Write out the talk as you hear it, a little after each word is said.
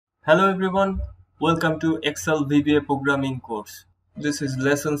Hello everyone, welcome to Excel VBA programming course. This is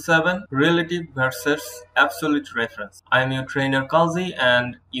lesson 7, relative versus absolute reference. I am your trainer Kazi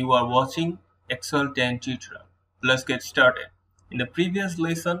and you are watching Excel 10 tutorial. Let's get started. In the previous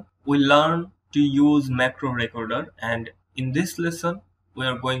lesson, we learned to use macro recorder, and in this lesson, we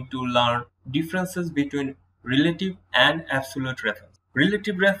are going to learn differences between relative and absolute reference.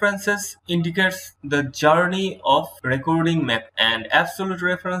 Relative references indicates the journey of recording map and absolute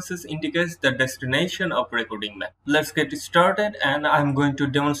references indicates the destination of recording map. Let's get started and I'm going to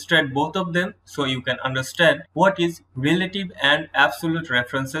demonstrate both of them so you can understand what is relative and absolute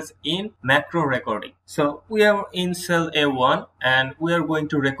references in macro recording. So we are in cell A1 and we are going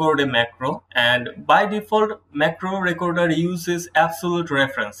to record a macro, and by default macro recorder uses absolute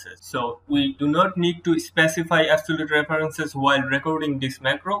references. So we do not need to specify absolute references while recording this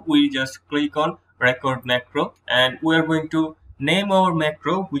macro. We just click on record macro and we are going to name our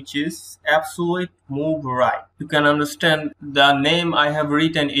macro, which is absolute move right. You can understand the name I have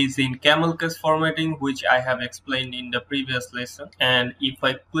written is in camel case formatting, which I have explained in the previous lesson. And if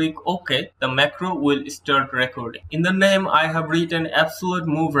I click OK, the macro will start recording. In the name I have written absolute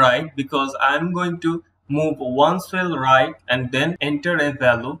move right because I am going to move one cell right and then enter a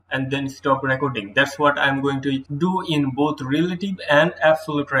value and then stop recording. That's what I'm going to do in both relative and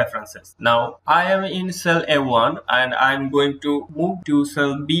absolute references. Now I am in cell A1 and I'm going to move to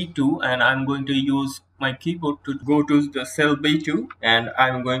cell B2 and I'm going to use my keyboard to go to the cell B2 and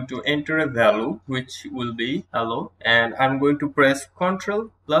I'm going to enter a value which will be hello, and I'm going to press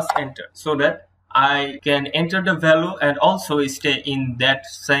Ctrl plus enter so that I can enter the value and also stay in that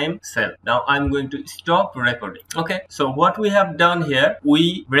same cell. Now I'm going to stop recording. Okay, so what we have done here,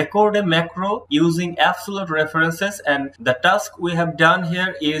 we record a macro using absolute references, and the task we have done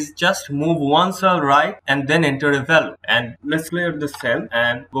here is just move one cell right and then enter a value. And let's clear the cell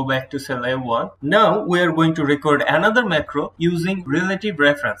and go back to cell A1. Now we are going to record another macro using relative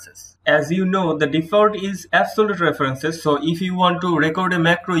references. As you know, the default is absolute references. So if you want to record a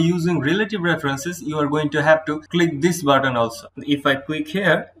macro using relative references, you are going to have to click this button also. If I click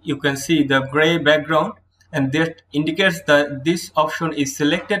here, you can see the gray background and that indicates that this option is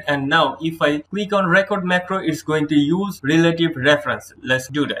selected. And now if I click on record macro, it's going to use relative references. Let's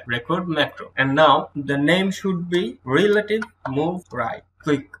do that. Record macro. And now the name should be relative move right.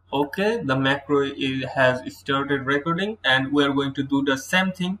 Click OK. The macro has started recording and we are going to do the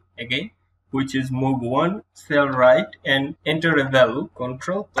same thing again, which is move one cell right and enter a value,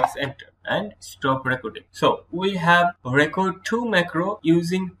 Ctrl plus enter, and stop recording. So we have record two macro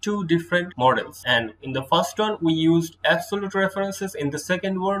using two different models, and in the first one we used absolute references, in the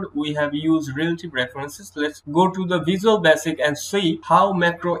second one we have used relative references. Let's go to the Visual Basic and see how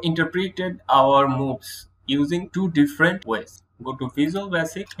macro interpreted our moves using two different ways. Go to Visual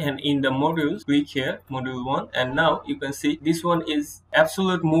Basic and in the modules, click here, module 1, and now you can see this one is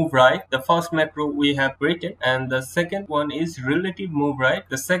absolute move right, the first macro we have written, and the second one is relative move right,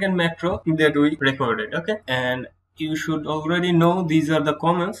 the second macro that we recorded. Okay, and you should already know these are the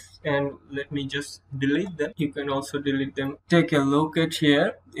comments, and let me just delete them. You can also delete them. Take a look at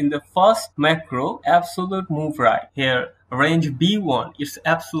here. In the first macro, absolute move right, here range B1 is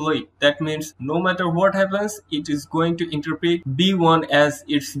absolute. That means no matter what happens, it is going to interpret B1 as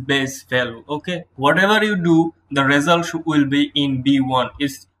its base value. Okay, whatever you do, the result will be in B1.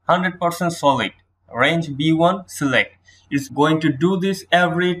 It's 100% solid. Range B1 select. It's going to do this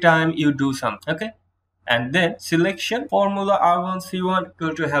every time you do something. Okay, and then selection formula R1 C1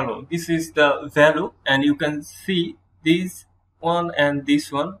 equal to hello. This is the value, and you can see this one and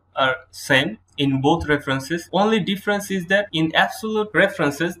this one are same in both references. Only difference is that in absolute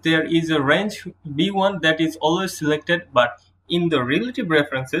references there is a range B1 that is always selected, but in the relative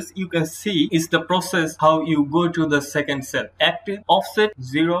references you can see is the process how you go to the second cell. Active offset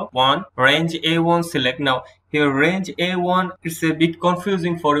 0 1 range A1 select. Now here range A1 is a bit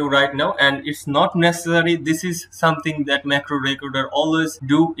confusing for you right now, and it's not necessary. This is something that macro recorder always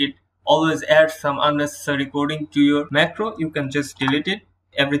do. It always adds some unnecessary coding to your macro. You can just delete it.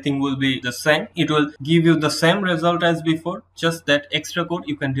 Everything will be the same. It will give you the same result as before, just that extra code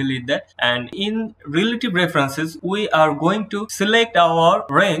you can delete that. And in relative references we are going to select our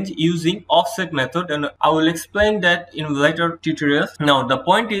range using offset method, and I will explain that in later tutorials. Now the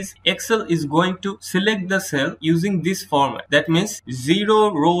point is Excel is going to select the cell using this format. That means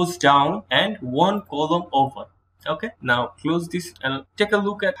 0 rows down and 1 column over. Okay, now close this and take a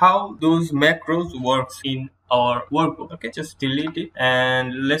look at how those macros works in our workbook. Okay, just delete it,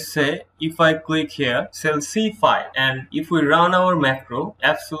 and let's say if I click here cell C5, and if we run our macro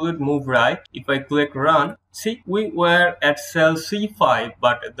absolute move right, if I click run, see, we were at cell C5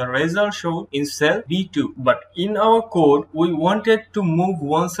 but the result showed in cell B2. But in our code we wanted to move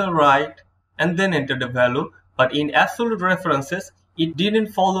one cell right and then enter the value, but in absolute references it didn't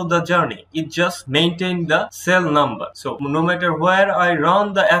follow the journey, it just maintained the cell number. So no matter where I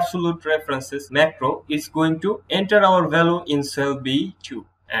run the absolute references macro, it's going to enter our value in cell B2.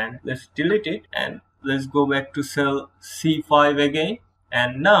 And let's delete it and let's go back to cell C5 again,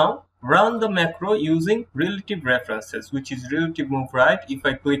 and now run the macro using relative references, which is relative move right. If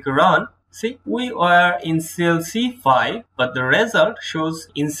I click run, see, we are in cell C5 but the result shows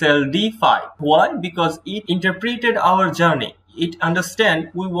in cell D5. Why? Because it interpreted our journey. It understands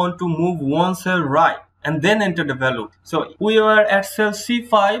we want to move one cell right and then enter the value. So we are at cell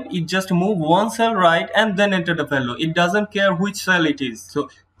C5, it just move one cell right and then enter the value. It doesn't care which cell it is. So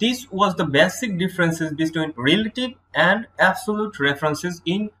this was the basic differences between relative and absolute references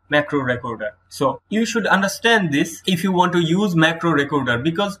in macro recorder. So you should understand this if you want to use macro recorder,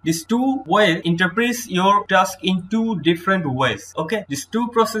 because these two ways interprets your task in two different ways. Okay, these two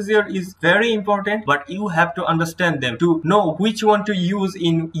procedure is very important, but you have to understand them to know which one to use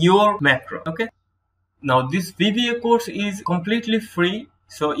in your macro. Okay, now this VBA course is completely free,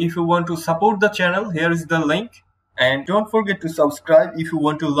 so if you want to support the channel, here is the link. And don't forget to subscribe if you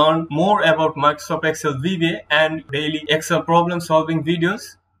want to learn more about Microsoft Excel VBA and daily Excel problem solving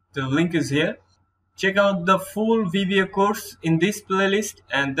videos. The link is here. Check out the full VBA course in this playlist,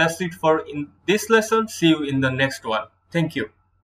 and that's it for in this lesson. See you in the next one. Thank you.